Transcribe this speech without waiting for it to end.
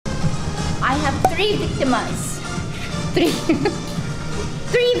I have 3 victimas. 3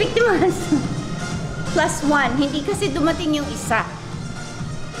 victimas. Plus 1. Hindi kasi dumating yung isa.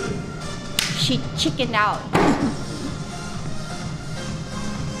 She chickened out.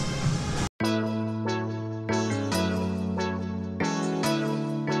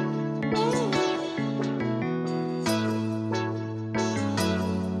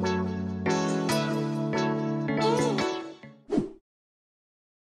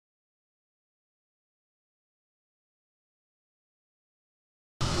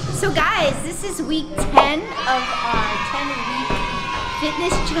 So guys, this is week 10 of our 10-week fitness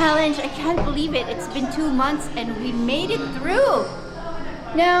challenge. I can't believe it. It's been 2 months and we made it through.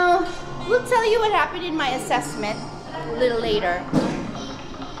 Now, we'll tell you what happened in my assessment a little later.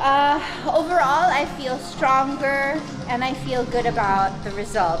 Overall, I feel stronger and I feel good about the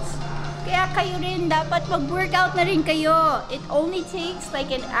results. Kaya kayo rin, dapat mag-workout na rin kayo. It only takes like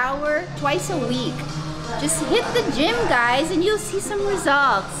an hour twice a week. Just hit the gym, guys, and you'll see some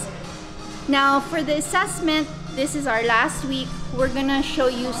results. Now, for the assessment, this is our last week. We're gonna show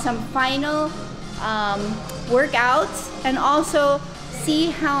you some final workouts and also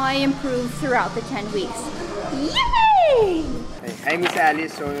see how I improve throughout the 10 weeks. Yay! Hi, Miss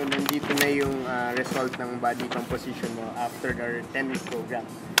Alice. So, nandito na yung result ng body composition mo after our 10-week program.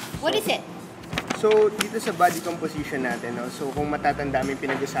 What is it? So, dito sa body composition natin, no? So kung matatanda mo yung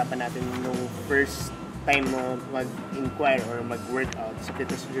pinag-usapan natin nung first time mo mag-inquire or mag-workout sa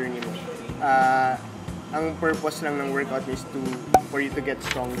fitness journey mo, ang purpose lang ng workout is for you to get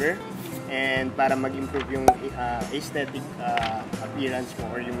stronger and para mag-improve yung aesthetic appearance mo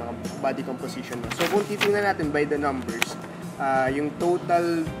or yung mga body composition mo. So kung titingnan natin by the numbers, yung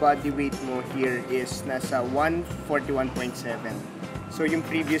total body weight mo here is nasa 141.7. So yung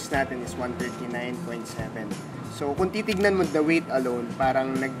previous natin is 139.7. So kung titignan mo the weight alone,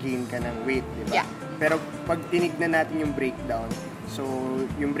 parang nag-gain ka ng weight, di ba? Yeah. Pero pag tinignan natin yung breakdown, so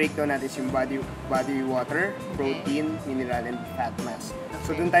yung breakdown natin is yung body water, protein, mineral, and fat mass.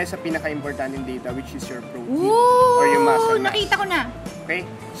 So dun tayo sa pinaka-importanting data, which is your protein or yung muscle mass. Nakita ko na. Okay?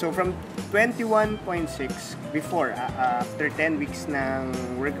 So from 21.6 before, after 10 weeks ng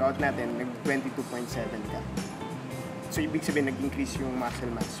workout natin, nag-22.7 ka. So ibig sabihin, nag-increase yung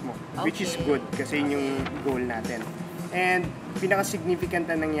muscle mass mo, which is good kasi yun yung goal natin. And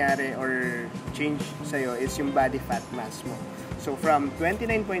pinaka-significant na nangyari or change sa'yo is yung body fat mass mo. So from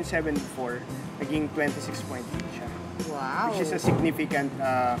 29.7 before, naging 26.8 siya. Wow. Which is a significant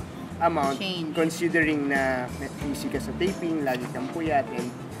amount change, considering na easy ka sa taping, lagi kang puyat, and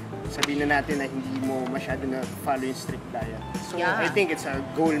sabihin na natin na hindi mo masyado na follow yung strict diet. So I think it's a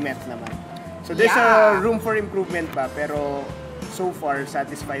goal met naman. So there's a room for improvement pa, pero so far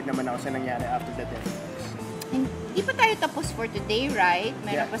satisfied naman ako sa nangyari after the 10 weeks. Hindi pa tayo tapos for today, right?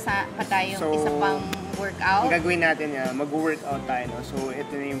 Meron pa tayong isa pang workout. Ang gagawin natin, mag-workout tayo. No? So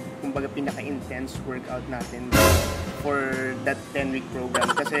ito na yung kumbaga pinaka-intense workout natin for that 10-week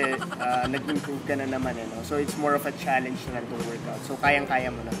program kasi nag-improve ka na naman. No? So it's more of a challenge na itong workout. So kayang-kaya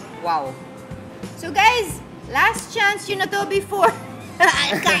mo na. Wow. So guys, last chance yun na to before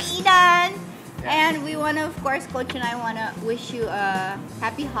kainan. And we want to, of course, Coach and I want to wish you a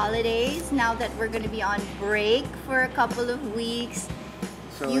happy holidays now that we're going to be on break for a couple of weeks.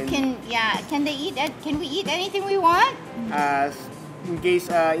 So you can we eat anything we want? In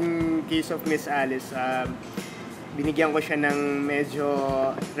case of Miss Alice, binigyan ko siya ng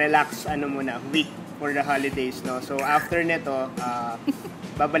medyo relax week for the holidays, no. So after nito,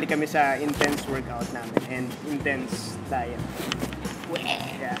 babalik kami sa intense workout namin and intense diet.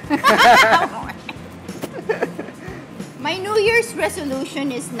 Yeah. My New Year's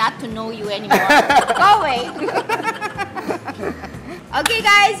resolution is not to know you anymore. Go away. Okay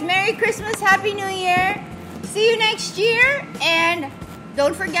guys, Merry Christmas, Happy New Year. See you next year, and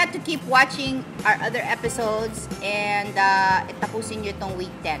don't forget to keep watching our other episodes, and tapusin nyo itong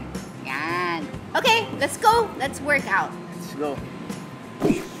week 10. Yan. Okay, let's go. Let's work out. Let's go.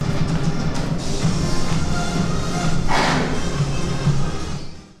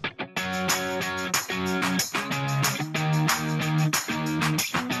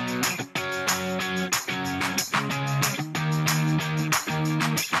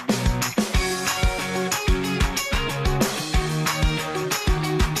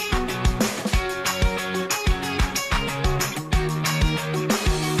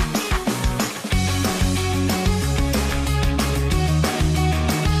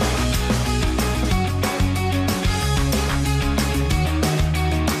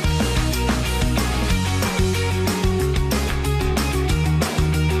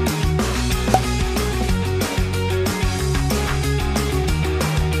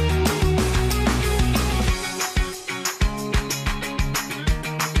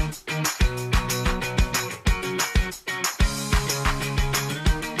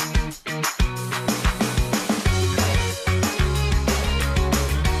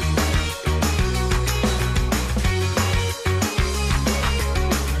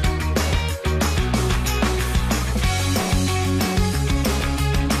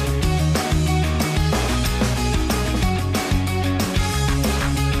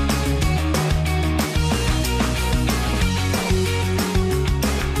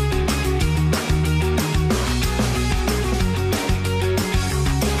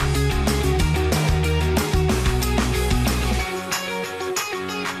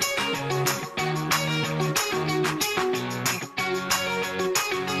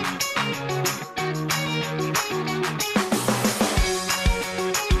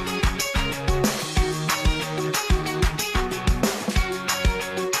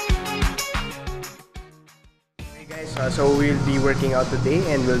 so we'll be working out today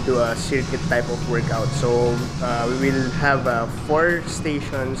and we'll do a circuit type of workout. So we will have 4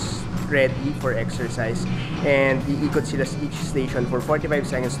 stations ready for exercise and iikot sila sa each station for 45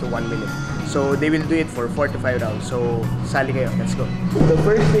 seconds to 1 minute. So they will do it for 4 to 5 rounds. So sali kayo, let's go. The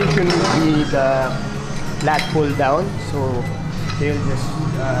first station will be the lat pull down. So they'll just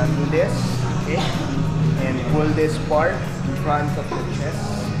do this, okay, and pull this part in front of the chest,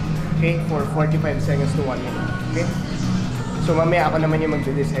 okay, for 45 seconds to 1 minute, okay. So mamaya ako naman yung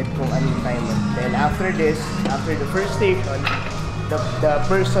magde-decide kung anong timer. Then after this, after the first station, the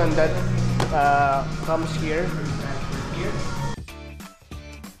person that comes here,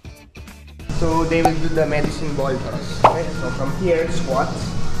 so they will do the medicine ball toss. Okay? So from here, squats.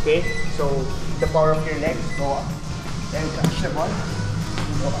 Okay, so the power of your legs, go up and catch the ball.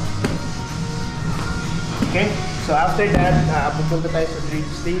 Go up. Okay, so after that, pupunta tayo sa third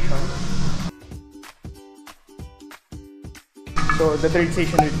station. So the third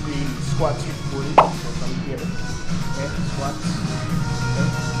station will be squats with pull. So from here, okay, squats. Okay.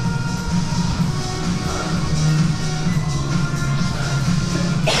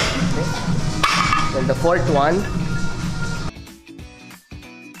 Okay. Then the fourth one,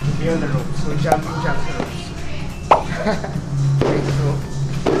 be on the ropes. So jumping jacks the ropes.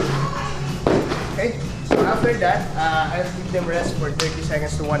 Okay, so after that, I'll give them rest for 30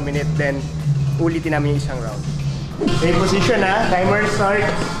 seconds to 1 minute. Then ulitin namin yung isang round. Okay, position ha. Timer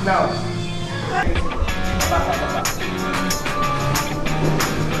starts now. Baba, baba.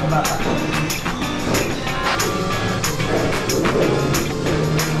 Baba.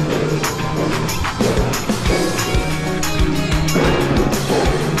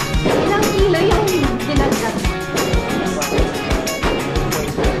 Ilang kilo yung dinagdag?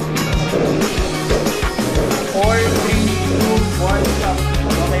 4, 3, 2, 1, stop.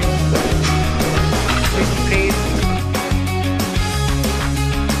 Okay. Switch plate.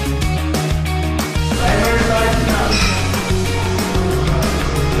 Timer starts now.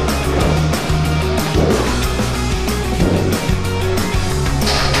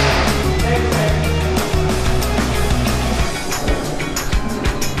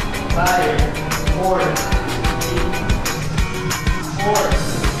 Five, 4, 3, 4,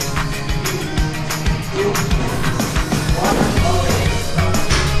 2, 1.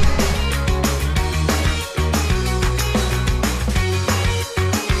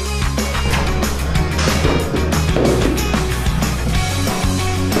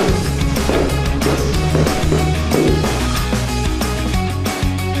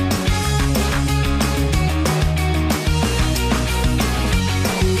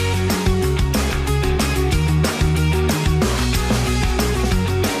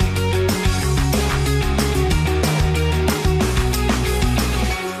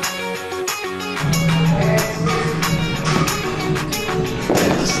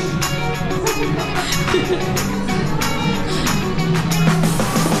 Okay.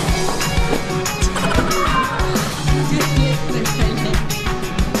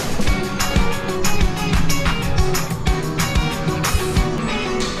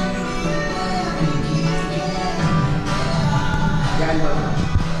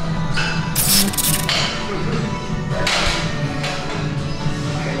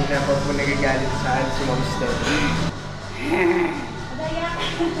 Kanina pa po nagagalit saan si Mom Steph.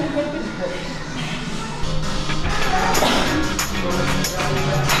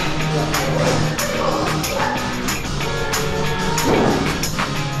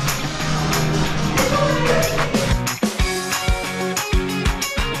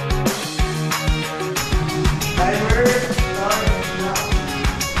 Timer starts now.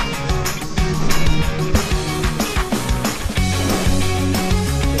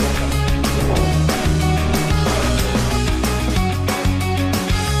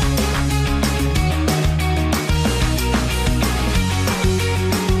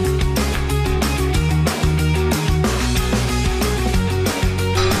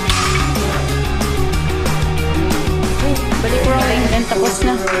 Balik rolling and tapos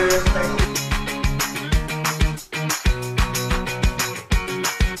na.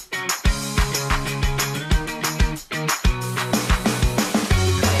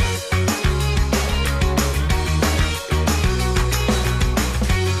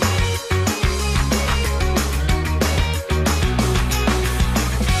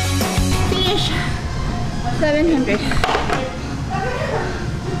 Finish. 700.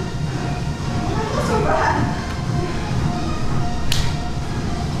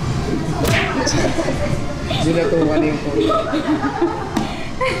 Hindi na tuwa na yung phone.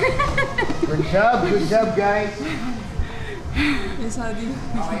 Good job guys. Yes, Adi.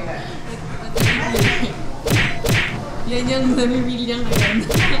 Okay na. Yan yung namimili niya ngayon.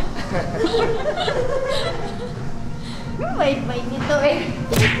 Bait-bait nito eh.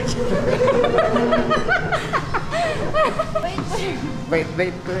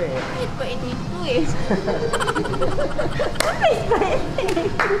 Bait-bait ko eh. Bait nito eh.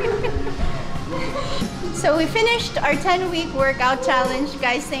 Bait-bait. So we finished our 10-week workout challenge.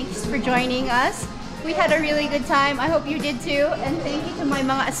 Guys, thanks for joining us. We had a really good time. I hope you did too. And thank you to my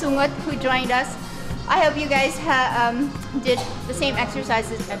mga asungot who joined us. I hope you guys did the same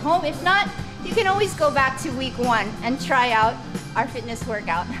exercises at home. If not, you can always go back to week 1 and try out our fitness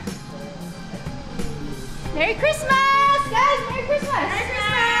workout. Merry Christmas! Guys, Merry Christmas! Merry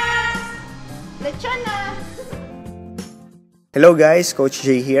Christmas! Lechon na! Hello guys, Coach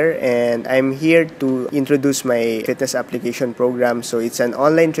Jay here, and I'm here to introduce my fitness application program. So it's an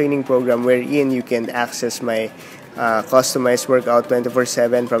online training program wherein you can access my customized workout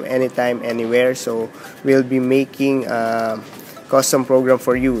 24/7 from anytime, anywhere. So we'll be making a custom program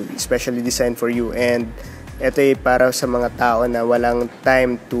for you, especially designed for you. And ito ay para sa mga tao na walang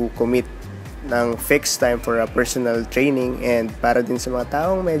time to commit ng fixed time for a personal training, and para din sa mga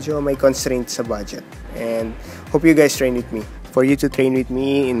taong medyo may constraint sa budget. And hope you guys train with me. For you to train with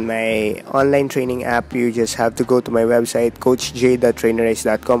me in my online training app, you just have to go to my website,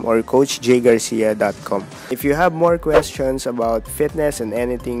 coachj.trainerize.com or coachjgarcia.com. If you have more questions about fitness and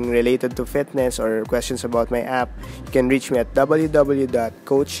anything related to fitness or questions about my app, you can reach me at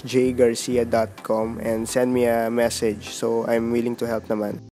www.coachjgarcia.com and send me a message. So I'm willing to help naman.